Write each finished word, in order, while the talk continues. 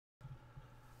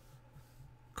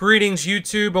Greetings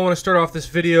YouTube. I want to start off this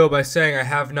video by saying I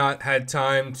have not had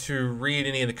time to read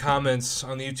any of the comments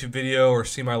on the YouTube video or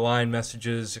see my line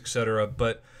messages, etc.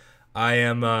 But I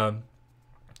am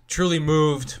truly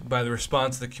moved by the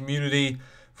response of the community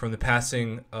from the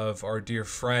passing of our dear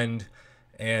friend.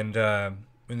 And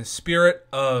in the spirit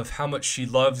of how much she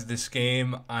loved this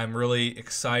game, I'm really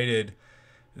excited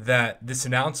that this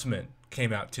announcement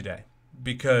came out today,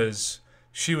 because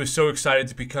she was so excited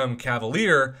to become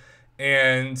Cavalier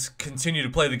and continue to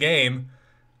play the game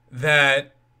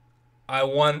that I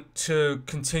want to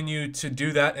continue to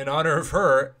do that in honor of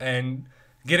her and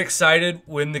get excited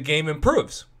when the game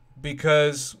improves,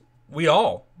 because we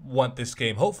all want this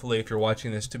game, hopefully, if you're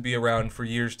watching this, to be around for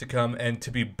years to come and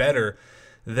to be better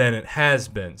than it has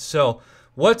been. So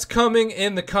what's coming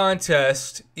in the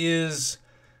contest is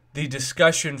the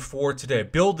discussion for today.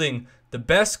 Building the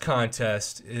best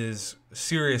contest is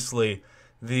seriously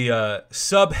the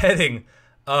subheading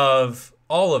of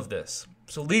all of this.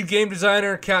 So lead game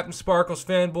designer, Captain Sparkles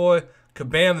fanboy,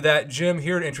 kabam that Jim,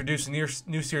 here to introduce a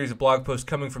new series of blog posts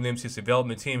coming from the MCS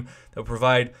development team that will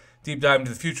provide deep dive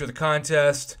into the future of the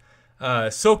contest.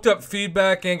 Soaked up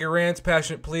feedback, anger rants,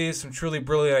 passionate pleas, some truly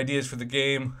brilliant ideas for the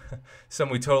game.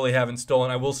 Some we totally haven't stolen.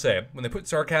 I will say, when they put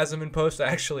sarcasm in post, I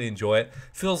actually enjoy it.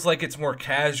 Feels like it's more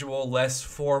casual, less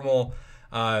formal.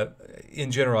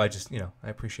 In general, I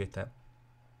appreciate that.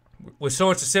 With so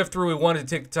much to sift through, we wanted to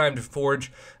take the time to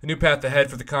forge a new path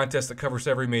ahead for the contest that covers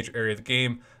every major area of the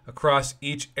game. Across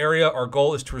each area, our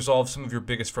goal is to resolve some of your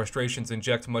biggest frustrations,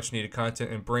 inject much-needed content,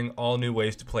 and bring all new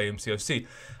ways to play MCOC.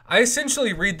 I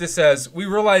essentially read this as, we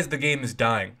realize the game is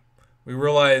dying. We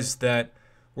realize that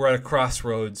we're at a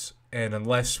crossroads, and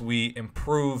unless we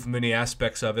improve many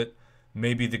aspects of it,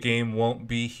 maybe the game won't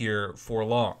be here for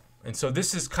long. And so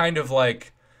this is kind of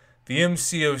like the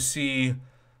MCOC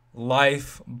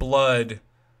life blood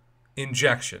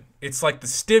injection. It's like the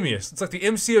stimulus. It's like the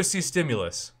MCOC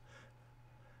stimulus.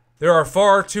 There are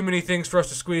far too many things for us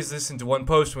to squeeze this into one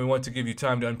post, and we want to give you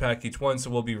time to unpack each one, so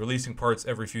we'll be releasing parts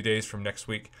every few days from next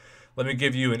week. Let me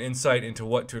give you an insight into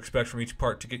what to expect from each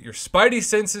part to get your spidey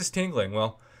senses tingling.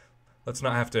 Well, let's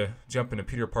not have to jump into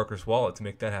Peter Parker's wallet to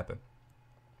make that happen.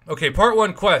 Okay, Part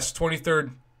 1 Quest,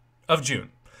 23rd of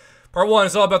June. Part 1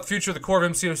 is all about the future of the core of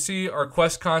MCOC, our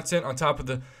quest content on top of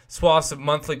the swaths of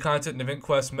monthly content and event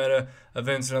quests, meta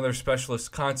events, and other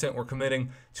specialist content. We're committing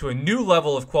to a new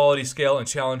level of quality, scale, and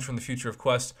challenge from the future of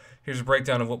quests. Here's a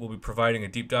breakdown of what we'll be providing a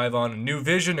deep dive on. A new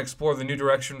vision, explore the new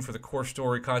direction for the core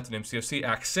story content MCOC.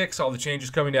 Act 6, all the changes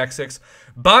coming to Act 6.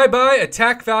 Bye-bye,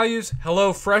 attack values.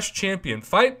 Hello, fresh champion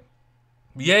fight.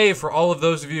 Yay for all of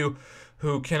those of you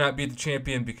who cannot beat the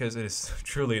champion, because it is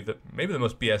truly maybe the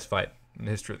most BS fight in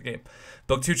the history of the game.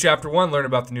 Book 2, Chapter 1, learn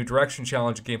about the new direction,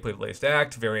 challenge, and gameplay of the latest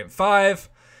act. Variant 5,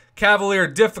 Cavalier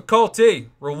difficulty,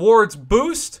 rewards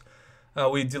boost.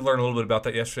 We did learn a little bit about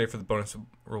that yesterday for the bonus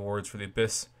rewards for the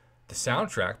Abyss. The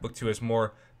soundtrack, Book 2 has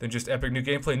more than just epic new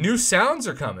gameplay. New sounds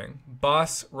are coming,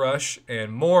 boss rush,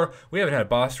 and more. We haven't had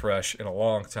boss rush in a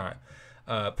long time.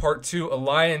 Part 2,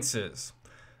 alliances.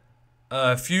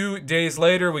 A few days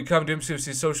later, we come to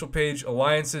MCOC's social page,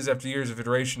 Alliances. After years of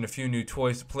iteration, a few new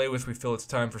toys to play with, we feel it's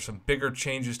time for some bigger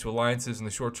changes to Alliances. In the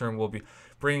short term, we'll be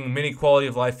bringing many quality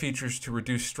of life features to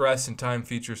reduce stress and time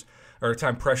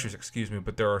pressures, excuse me,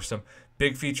 but there are some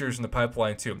big features in the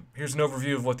pipeline too. Here's an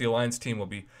overview of what the Alliance team will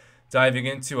be diving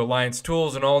into. Alliance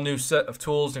tools, an all-new set of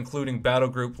tools, including battle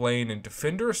group, lane, and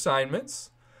defender assignments.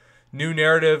 New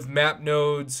narrative, map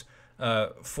nodes,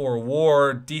 for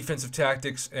war, defensive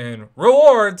tactics, and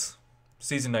rewards.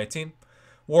 Season 19.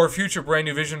 War Future, brand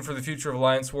new vision for the future of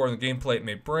Alliance War and the gameplay it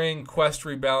may bring. Quest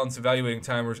rebalance, evaluating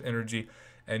timers, energy,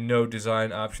 and node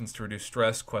design options to reduce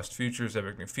stress. Quest futures,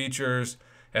 epic new features.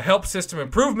 A help system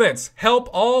improvements. Help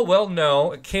all? Well,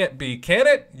 no, it can't be. Can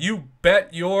it? You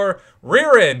bet your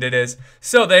rear end it is.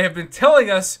 So they have been telling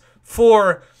us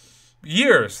for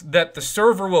years that the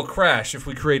server will crash if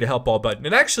we create a help all button,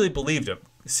 and actually believed them.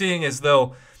 Seeing as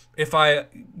though if I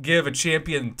give a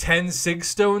champion 10 Sig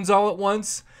Stones all at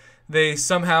once, they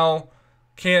somehow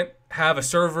can't have a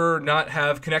server not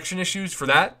have connection issues for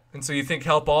that. And so you think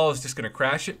help all is just going to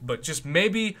crash it, but just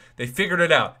maybe they figured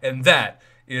it out. And that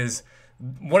is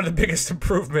one of the biggest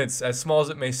improvements, as small as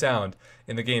it may sound,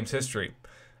 in the game's history.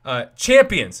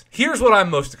 Champions. Here's what I'm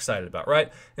most excited about,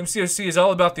 right? MCOC is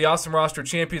all about the awesome roster of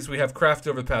champions we have crafted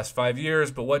over the past 5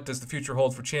 years, but what does the future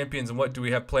hold for champions, and what do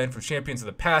we have planned for champions of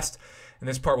the past? In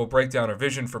this part, we'll break down our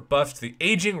vision for buffs to the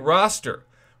aging roster,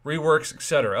 reworks,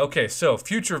 etc. Okay, so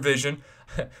future vision.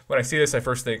 When I see this, I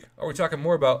first think, are we talking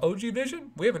more about OG Vision?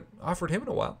 We haven't offered him in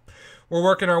a while. We're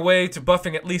working our way to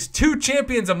buffing at least 2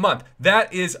 champions a month.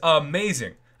 That is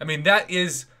amazing. I mean, that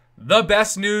is the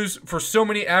best news for so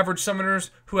many average summoners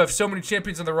who have so many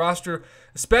champions on the roster,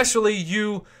 especially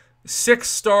you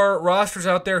 6-star rosters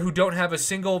out there who don't have a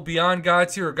single Beyond God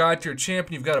tier or God tier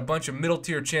champion. You've got a bunch of middle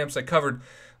tier champs. I covered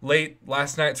late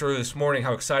last night to early this morning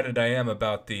how excited I am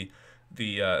about the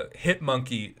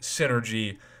Hitmonkey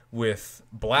synergy with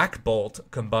Black Bolt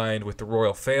combined with the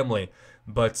Royal Family.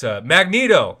 But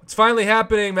Magneto, it's finally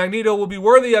happening. Magneto will be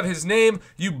worthy of his name.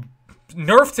 You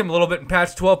nerfed him a little bit in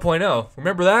patch 12.0.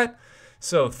 Remember that?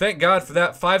 So thank God for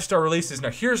that. 5-star releases. Now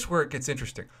here's where it gets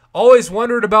interesting. Always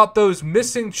wondered about those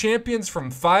missing champions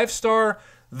from 5-star.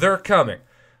 They're coming.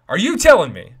 Are you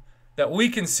telling me that we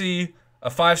can see a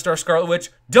 5-star Scarlet Witch?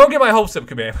 Don't get my hopes up,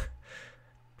 Kabam.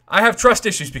 I have trust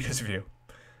issues because of you.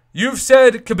 You've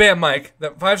said, Kabam Mike,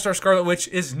 that 5-star Scarlet Witch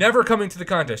is never coming to the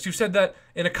contest. You've said that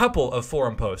in a couple of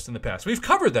forum posts in the past. We've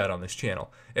covered that on this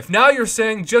channel. If now you're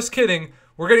saying, just kidding,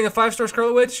 we're getting a 5-star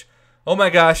Scarlet Witch, oh my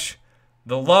gosh,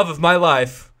 the love of my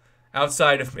life,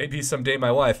 outside of maybe someday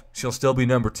my wife, she'll still be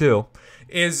number 2,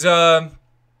 is,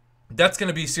 that's going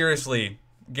to be seriously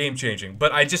game-changing.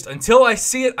 But until I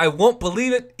see it, I won't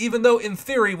believe it, even though in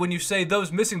theory, when you say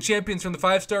those missing champions from the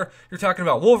 5-star, you're talking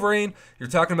about Wolverine, you're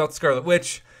talking about Scarlet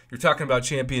Witch, you're talking about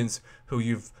champions who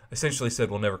you've essentially said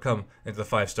will never come into the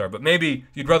 5-star. But maybe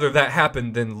you'd rather that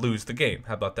happen than lose the game.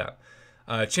 How about that?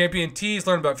 Champion teas,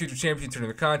 learn about future champions during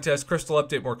the contest. Crystal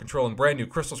update, more control, and brand new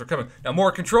crystals are coming. Now,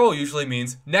 more control usually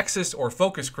means Nexus or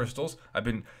Focus crystals. I've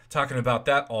been talking about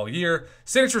that all year.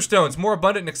 Signature stones, more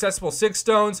abundant and accessible 6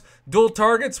 stones. Dual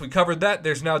targets, we covered that.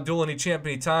 There's now dual any champ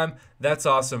anytime. That's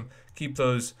awesome. Keep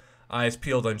those eyes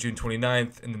peeled on June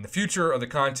 29th. And then the future of the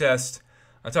contest.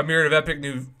 On top, myriad of epic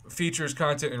new features,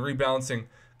 content, and rebalancing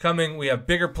coming. We have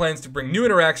bigger plans to bring new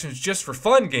interactions just for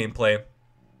fun gameplay.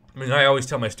 I mean, I always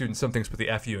tell my students some things put the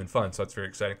FU in fun, so that's very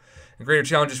exciting. And greater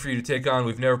challenges for you to take on.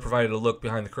 We've never provided a look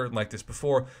behind the curtain like this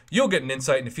before. You'll get an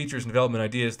insight into features and development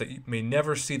ideas that you may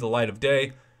never see the light of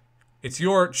day. It's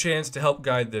your chance to help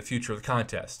guide the future of the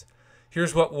contest.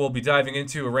 Here's what we'll be diving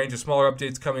into. A range of smaller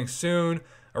updates coming soon.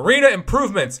 Arena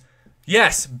improvements.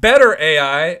 Yes, better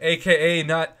AI, a.k.a.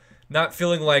 not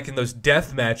feeling like in those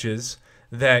death matches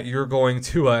that you're going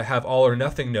to have all or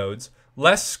nothing nodes.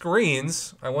 Less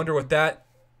screens. I wonder what that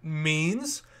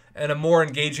means. And a more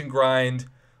engaging grind,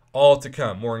 all to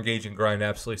come. More engaging grind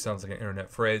absolutely sounds like an internet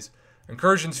phrase.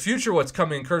 Incursion's future, what's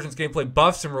coming. Incursion's gameplay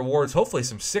buffs and rewards. Hopefully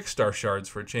some 6-star shards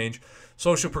for a change.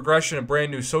 Social progression, a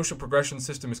brand new social progression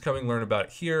system is coming. Learn about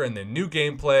it here. And then new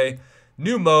gameplay,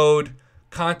 new mode,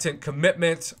 content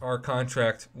commitment, our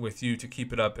contract with you to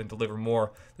keep it up and deliver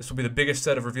more. This will be the biggest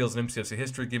set of reveals in MCFC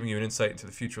history, giving you an insight into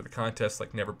the future of the contest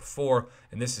like never before.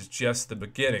 And this is just the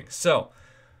beginning. So,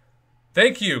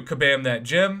 thank you, Kabam That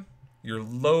Jim, your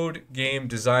load game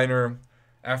designer.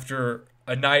 After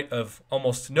a night of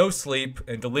almost no sleep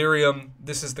and delirium,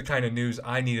 this is the kind of news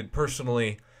I needed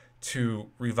personally to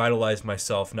revitalize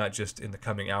myself, not just in the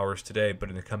coming hours today, but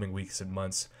in the coming weeks and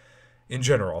months in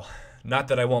general. Not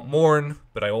that I won't mourn,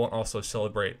 but I won't also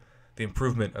celebrate the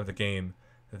improvement of the game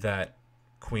that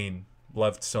Queen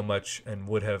loved so much and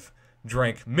would have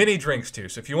drank many drinks to.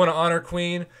 So if you want to honor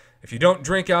Queen, if you don't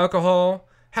drink alcohol,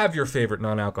 have your favorite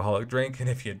non-alcoholic drink, and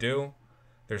if you do,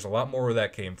 there's a lot more where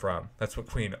that came from. That's what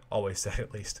Queen always said,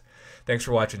 at least. Thanks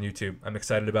for watching, YouTube. I'm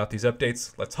excited about these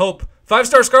updates. Let's hope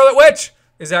 5-star Scarlet Witch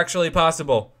is actually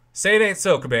possible. Say it ain't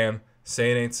so, Kabam.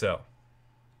 Say it ain't so.